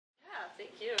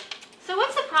thank you. So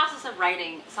what's the process of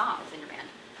writing songs in your band?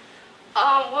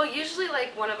 Well, usually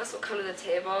like one of us will come to the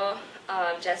table.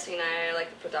 Jesse and I are like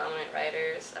the predominant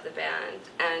writers of the band,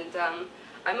 and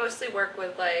I mostly work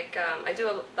with like I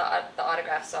do the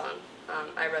autograph song.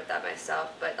 I wrote that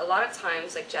myself, but a lot of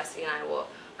times like Jesse and I will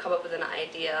come up with an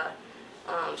idea.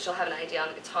 She'll have an idea on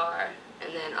the guitar,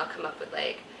 and then I'll come up with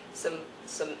like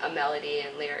a melody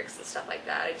and lyrics and stuff like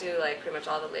that. I do like pretty much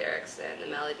all the lyrics and the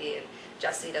melody, and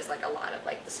Jesse does like a lot of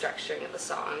like the structuring of the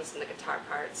songs and the guitar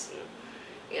parts, and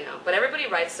you know. But everybody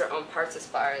writes their own parts as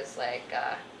far as like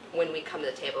when we come to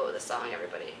the table with a song,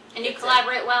 everybody. And you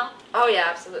collaborate well? Oh yeah,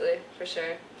 absolutely, for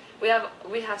sure. We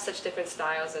have such different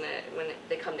styles in it when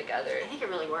they come together. I think it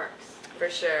really works. For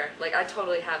sure. Like I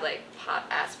totally have like pop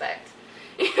aspect,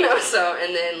 you know. So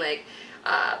and then like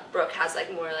Brooke has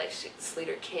like more like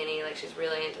Sleater Kinney, like she's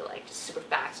really into like super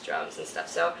fast drums and stuff.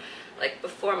 So like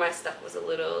before my stuff was a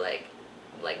little like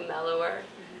mellower,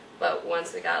 but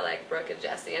once we got like Brooke and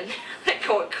Jesse and like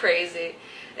going crazy,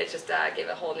 it just gave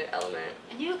a whole new element.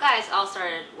 And you guys all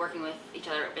started working with each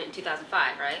other in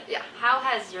 2005, right? Yeah. How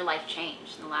has your life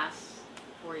changed in the last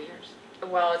 4 years?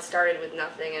 Well, it started with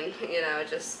nothing, and you know,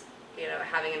 just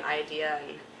having an idea,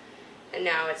 and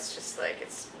now it's just like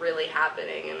it's really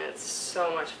happening, and it's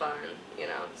so much fun, you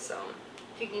know. So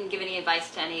if you can give any advice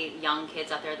to any young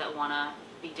kids out there that want to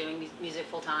be doing music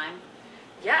full time?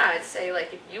 Yeah, I'd say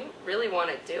like if you really want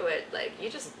to do it, like you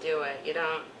just do it. You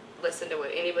don't listen to what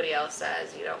anybody else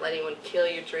says. You don't let anyone kill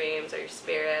your dreams or your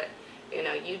spirit. You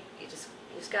know, you just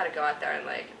got to go out there and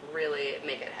like really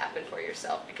make it happen for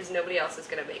yourself, because nobody else is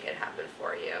going to make it happen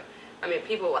for you. I mean,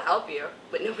 people will help you,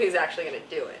 but nobody's actually going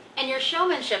to do it. And your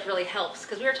showmanship really helps,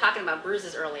 because we were talking about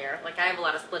bruises earlier. Like, I have a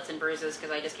lot of splits and bruises because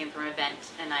I just came from an event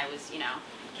and I was, you know,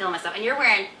 killing myself. And you're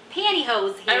wearing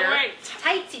pantyhose here. I'm wearing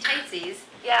tightsies.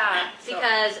 Yeah.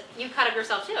 Because you cut up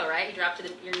yourself too, right? You dropped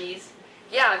to your knees.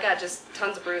 Yeah, I got just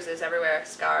tons of bruises everywhere,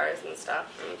 scars and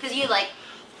stuff. Because you, like,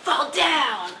 fall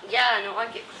down. Yeah, no,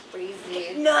 I get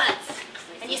crazy. Nuts.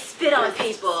 And you spit on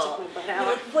people. You're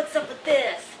like, what's up with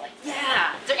this? Like,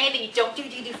 yeah. Is there anything you don't do? Do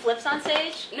you do flips on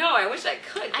stage? No, I wish I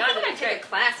could. I think I'm take a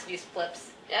class to do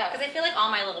flips. Yeah. Because I feel like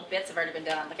all my little bits have already been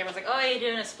done. Like, everyone's like, oh, you're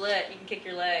doing a split. You can kick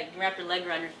your leg. You can wrap your leg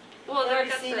around your... Well, I've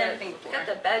already seen everything before. Got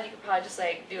the bed. You could probably just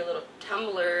like do a little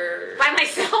tumbler. By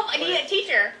myself? I need a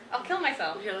teacher. I'll kill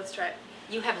myself. Here, let's try it.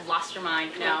 You have lost your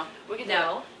mind. No. We can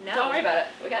no. do it. Don't worry about it.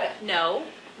 We got it. No.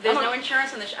 There's no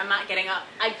insurance on this. I'm not getting up.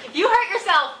 If you hurt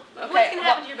yourself, what's going to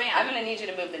happen to your band? I'm going to need you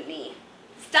to move the knee.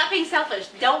 Stop being selfish.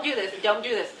 Don't do this. Don't do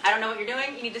this. I don't know what you're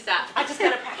doing. You need to stop. I just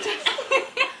got to practice.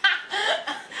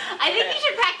 I think you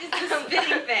should practice the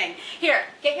spitting thing. Here,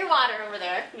 get your water over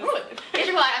there. Get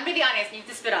your water. I'm going to be honest. You have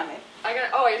to spit on me. I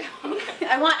got. Oh, I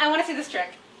don't. I want to see this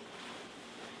trick.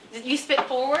 Did you spit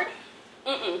forward?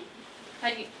 Mm-mm.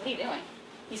 What are you doing?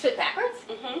 You spit backwards?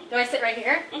 Mm-hmm. Do I sit right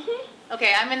here? Mm-hmm.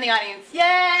 Okay, I'm in the audience.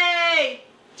 Yay!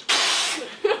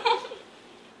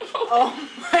 Oh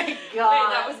my god. Wait,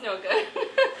 that was no good.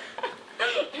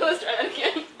 Let's try that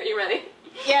again. Are you ready?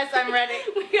 Yes, I'm ready.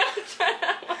 We gotta try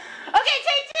that one. Okay,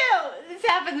 take two. This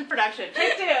happens in production.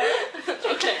 Take two.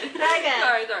 Okay. Try again.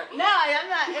 Sorry. No, I'm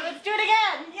not. Let's do it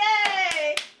again.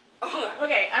 Yay! Oh.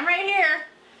 Okay, I'm right here.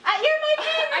 You're my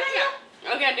favorite. I can't.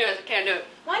 I can't do it. I can't do it.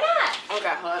 Why not?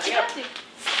 Okay, hold on. You have to.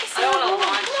 I don't want to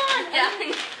launch. Come on.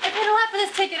 Yeah. I paid a lot for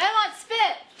this ticket. I want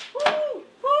spit. Woo!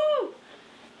 Woo!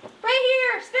 Right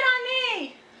here. Spit on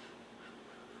me.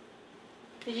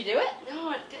 Did you do it?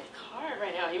 No, it did carb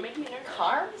right now. You're making me nervous.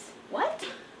 Carbs? What?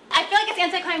 I feel like it's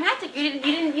anticlimactic. You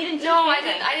didn't. No, I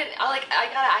didn't.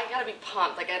 I gotta be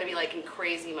pumped. I gotta be like in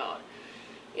crazy mode,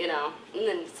 you know, and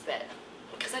then spit.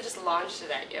 Because I just launched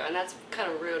it at you, and that's kind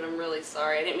of rude. I'm really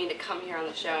sorry. I didn't mean to come here on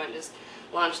the show and just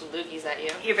launch loogies at you.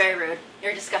 You're very rude.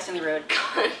 You're disgustingly rude.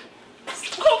 God.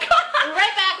 Oh God. We're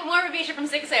right back with more of Abisha from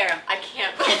Sick of Sarah. I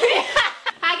can't believe it.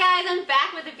 Hi guys, I'm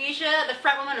back with Abisha, the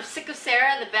frontwoman of Sick of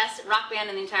Sarah, the best rock band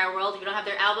in the entire world. If you don't have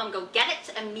their album, go get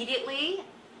it immediately.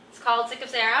 It's called Sick of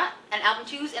Sarah, and album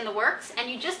 2's in the works, and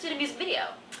you just did a music video.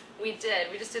 We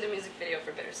did. We just did a music video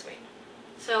for Bittersweet.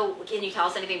 So, can you tell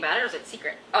us anything about it, or is it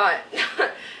secret?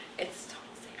 It's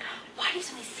totally secret. Why do you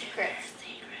so many secrets?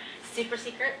 Super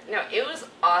secret? No, it was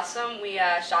awesome. We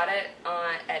shot it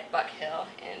at Buck Hill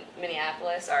in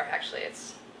Minneapolis, or actually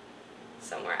it's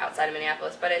somewhere outside of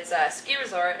Minneapolis, but it's a ski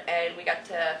resort, and we got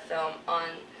to film on,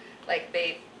 like,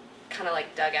 they kind of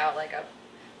like dug out like a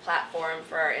platform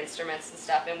for our instruments and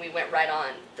stuff, and we went right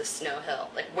on the snow hill,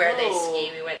 like where they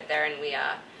ski. We went there, and we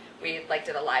like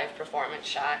did a live performance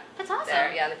shot. That's awesome.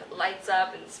 There, yeah, they put lights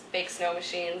up and fake snow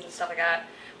machines and stuff like that.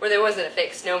 Where there wasn't a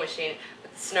fake snow machine,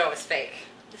 but the snow was fake.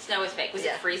 The snow was fake. Was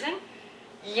it freezing?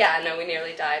 Yeah, no, we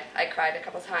nearly died. I cried a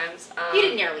couple times. You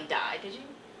didn't nearly die, did you?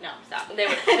 No, stop. They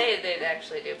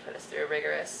actually do put us through a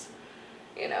rigorous,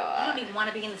 you don't even want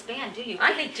to be in this band, do you?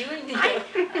 What are they doing to you?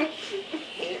 I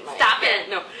hate my Stop band. it.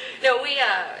 No,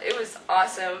 it was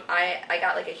awesome. I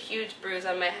got like a huge bruise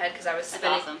on my head because I was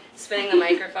spinning the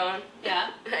microphone.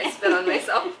 Yeah. I spit on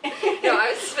myself. No,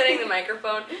 I was spinning the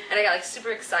microphone, and I got like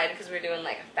super excited because we were doing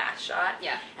like a fast shot.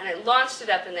 Yeah. And I launched it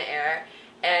up in the air,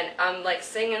 and I'm like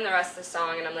singing the rest of the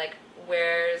song, and I'm like,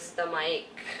 "Where's the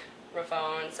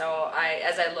microphone?" So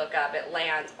as I look up, it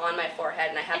lands on my forehead,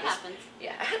 and I had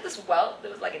I had this welt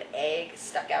that was like an egg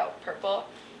stuck out purple,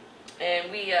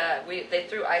 and they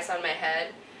threw ice on my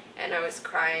head, and I was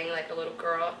crying like a little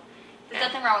girl. There's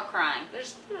nothing wrong with crying.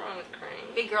 There's nothing wrong with crying.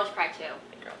 Big girls cry too.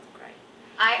 Big girls cry.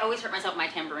 I always hurt myself with my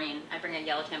tambourine. I bring a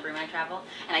yellow tambourine when I travel,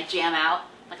 and I jam out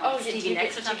like I'm Stevie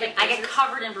Nicks or something. I get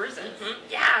covered in bruises.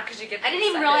 Yeah, because you get. I didn't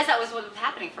even realize that was what was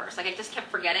happening first. Like I just kept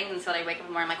forgetting until I wake up in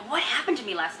the morning. I'm like, what happened to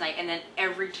me last night? And then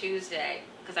every Tuesday,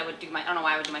 because I would do I don't know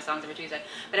why I would do my songs every Tuesday,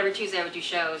 but every Tuesday I would do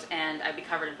shows and I'd be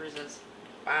covered in bruises.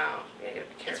 Wow. Yeah, you gotta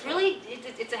be careful. It's really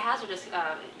it's a hazardous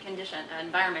condition,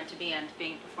 environment to be in,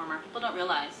 being a performer. People don't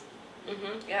realize.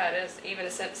 Yeah, it is. Even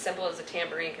as simple as a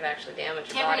tambourine can actually damage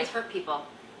your body. Tambourines hurt people.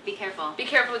 Be careful. Be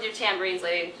careful with your tambourines,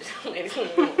 ladies and little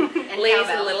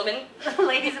men.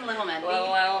 Ladies and little men.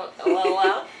 Well.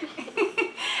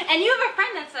 And you have a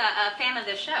friend that's a fan of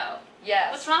this show.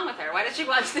 Yes. What's wrong with her? Why does she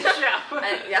watch this show?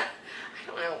 I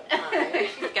don't know why.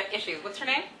 She's got issues. What's her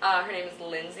name? Her name is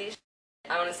Lindsay.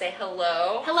 I want to say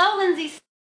hello. Hello, Lindsay.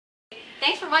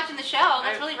 Thanks for watching the show.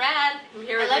 That's really rad. I'm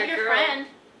here I with love your girl. friend.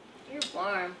 You're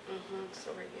warm.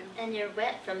 So are you. And you're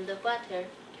wet from the water.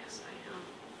 Yes, I am.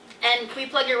 And can we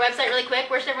plug your website really quick?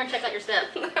 Where should everyone check out your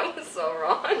stuff? That was so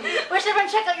wrong. Where should everyone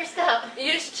check out your stuff?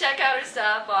 You should check out our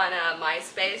stuff on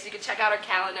MySpace. You can check out our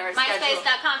calendar, our schedule.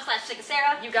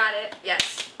 MySpace.com/Chickasera. You got it.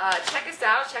 Yes. Check us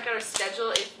out. Check out our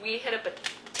schedule. If we hit up a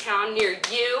town near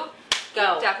you,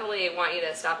 go. We definitely want you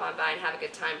to stop on by and have a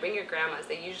good time. Bring your grandmas.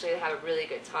 They usually have a really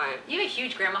good time. You have a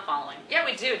huge grandma following. Yeah,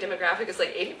 we do. Demographic is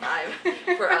like 85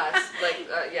 for us.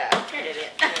 Yeah. You're an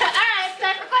idiot. All right,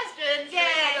 time for questions. Yay. Yay.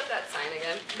 Hold up that sign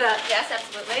again. Yes,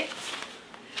 absolutely.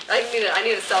 I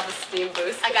need a self-esteem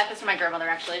boost. I got this from my grandmother,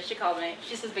 actually. She called me.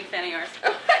 She's a big fan of yours.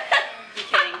 You're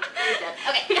kidding. You're dead.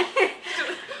 Okay.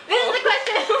 This is the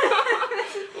question.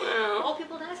 Well, old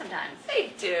people die sometimes.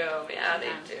 They do. Yeah,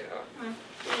 they do.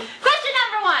 Question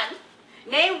number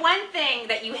 1. Name one thing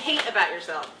that you hate about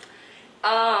yourself.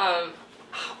 I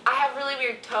have really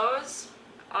weird toes,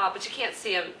 but you can't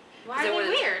see them. Why are they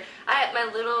weird?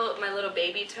 My little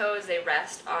baby toes. They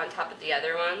rest on top of the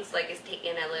other ones, like it's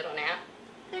taking a little nap.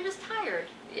 They're just tired.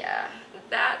 Yeah,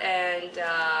 that and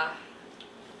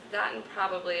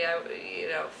probably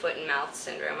foot and mouth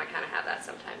syndrome. I kind of have that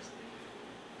sometimes.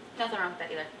 Nothing wrong with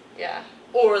that either. Yeah.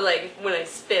 Or like when I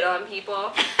spit on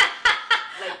people.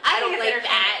 Like, I don't like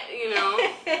that,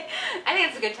 I think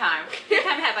it's a good time. Good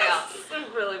time to have by all. It's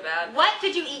really bad. What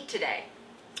did you eat today?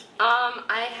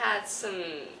 I had some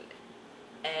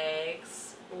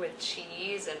eggs with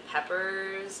cheese and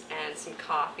peppers and some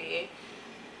coffee.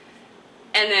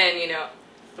 And then,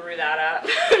 threw that up.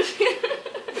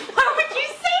 Why would you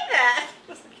say that?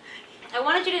 I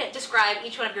wanted you to describe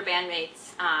each one of your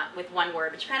bandmates with one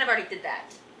word, but you kind of already did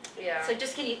that. Yeah. So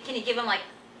just can you give them a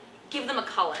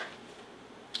color?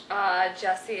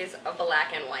 Jessie is a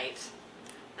black and white.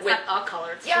 It's not a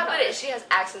color. It's yeah, but she has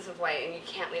accents of white, and you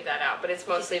can't leave that out. But it's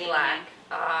mostly black.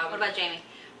 What about Jamie?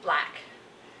 Black.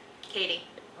 Katie?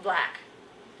 Black.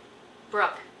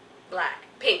 Brooke? Black.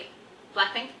 Pink.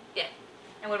 Black pink? Yeah.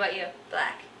 And what about you?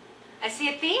 Black. I see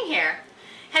a theme here.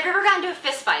 Have you ever gotten into a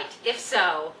fist fight? If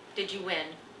so, did you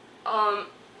win? I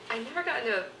never got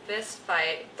into a fist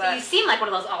fight, but... So you seem like one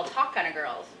of those all-talk kind of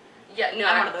girls. Yeah, no.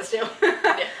 I'm one of those too.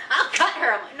 Yeah. I'll cut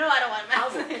her. I'm like, no, I don't want I'll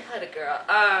cut a girl.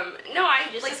 No, I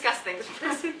just like, discuss things.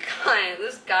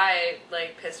 This guy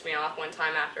like pissed me off one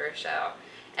time after a show,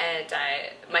 and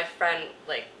my friend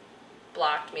like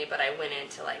blocked me, but I went in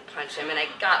to like punch him, and I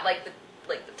got like the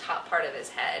top part of his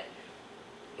head.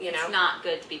 It's not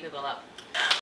good to beat people up.